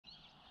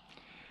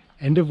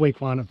End of week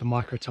 1 of the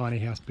micro tiny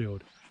house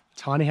build. A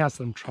tiny house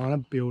that I'm trying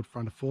to build for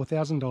under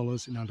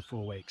 $4,000 in under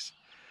 4 weeks.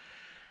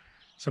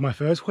 So my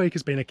first week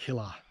has been a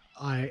killer.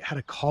 I had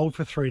a cold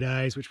for 3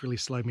 days, which really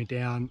slowed me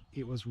down.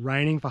 It was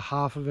raining for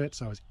half of it,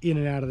 so I was in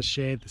and out of the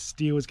shed. The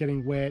steel was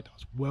getting wet. I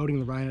was welding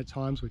the rain at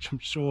times, which I'm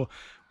sure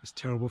was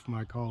terrible for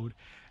my cold.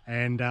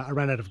 And I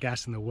ran out of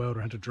gas in the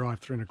welder. I had to drive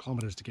 300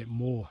 kilometers to get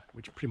more,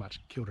 which pretty much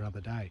killed another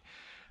day.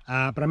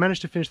 But I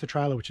managed to finish the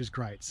trailer, which is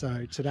great.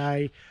 So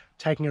today,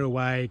 taking it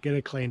away, get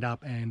it cleaned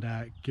up, and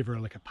give her a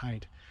lick of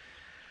paint.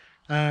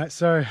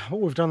 So what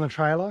we've done on the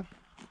trailer,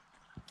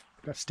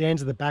 got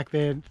stands at the back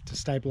there to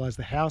stabilize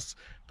the house.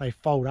 They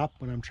fold up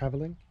when I'm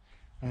traveling.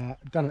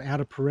 I've done an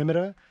outer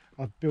perimeter.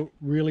 I've built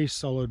really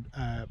solid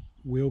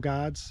wheel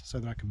guards so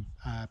that I can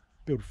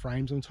build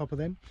frames on top of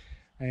them.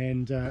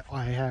 And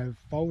I have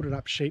folded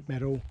up sheet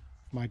metal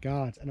for my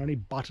guards and only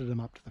butted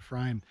them up to the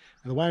frame.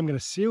 And the way I'm going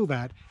to seal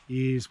that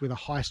is with a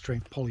high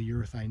strength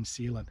polyurethane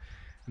sealant.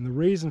 And the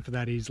reason for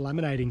that is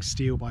laminating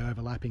steel by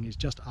overlapping is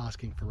just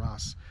asking for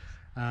us.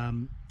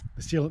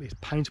 The sealant is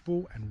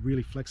paintable and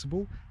really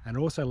flexible, and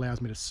also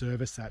allows me to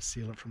service that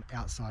sealant from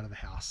outside of the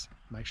house.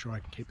 Make sure I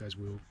can keep those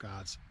wheel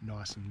guards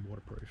nice and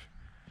waterproof.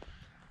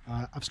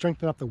 I've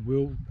strengthened up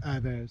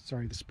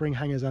the spring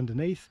hangers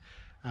underneath.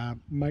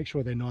 Make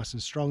sure they're nice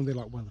and strong. They're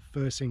like one of the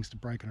first things to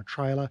break on a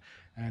trailer,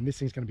 and this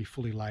thing's going to be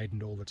fully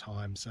laden all the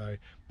time, so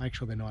make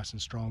sure they're nice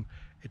and strong.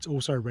 It's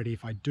also ready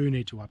if I do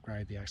need to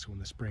upgrade the axle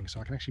and the spring, so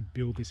I can actually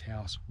build this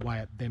house, weigh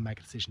it, then make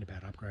a decision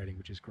about upgrading,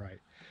 which is great.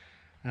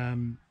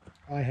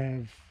 I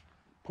have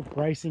put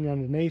bracing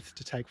underneath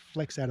to take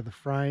flex out of the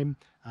frame,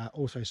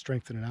 also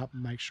strengthen it up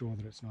and make sure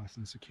that it's nice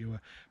and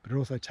secure, but it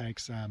also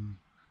takes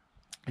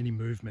any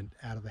movement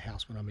out of the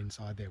house when I'm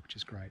inside there, which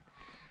is great.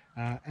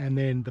 And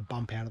then the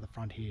bump out of the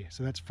front here.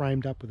 So that's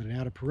framed up with an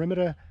outer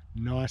perimeter,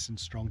 nice and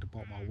strong to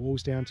bolt my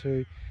walls down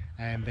to,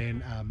 and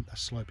then a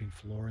sloping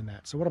floor in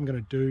that. So what I'm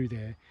going to do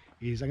there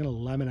is I'm going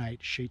to laminate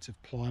sheets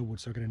of plywood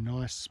so I get a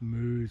nice,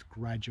 smooth,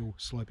 gradual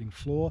sloping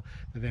floor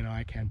that then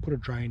I can put a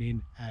drain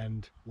in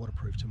and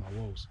waterproof to my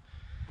walls.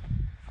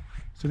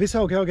 So this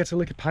old girl gets a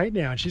lick of paint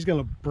now, and she's going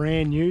to look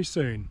brand new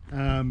soon.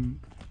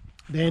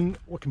 Then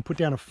we can put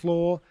down a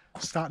floor,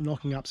 start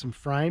knocking up some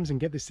frames and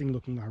get this thing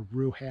looking like a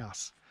real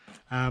house.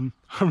 I'm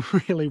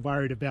really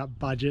worried about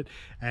budget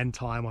and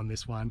time on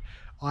this one.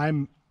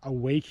 I'm a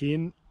week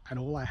in and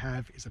all I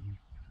have is a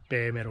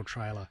bare metal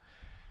trailer.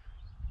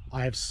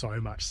 I have so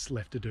much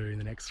left to do in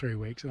the next 3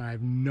 weeks and I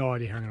have no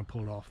idea how I'm going to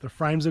pull it off. The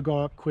frames will go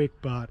up quick,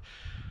 but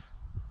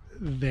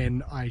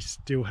then I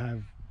still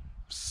have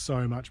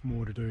so much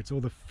more to do. It's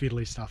all the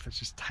fiddly stuff that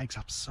just takes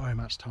up so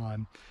much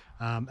time.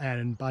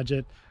 And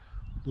budget,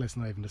 let's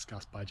not even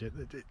discuss budget.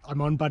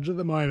 I'm on budget at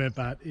the moment,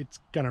 but it's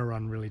going to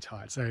run really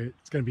tight. So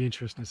it's going to be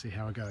interesting to see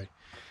how I go.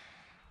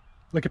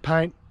 Lick of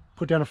paint,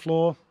 put down a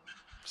floor,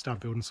 start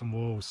building some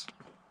walls.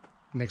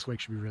 Next week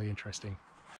should be really interesting.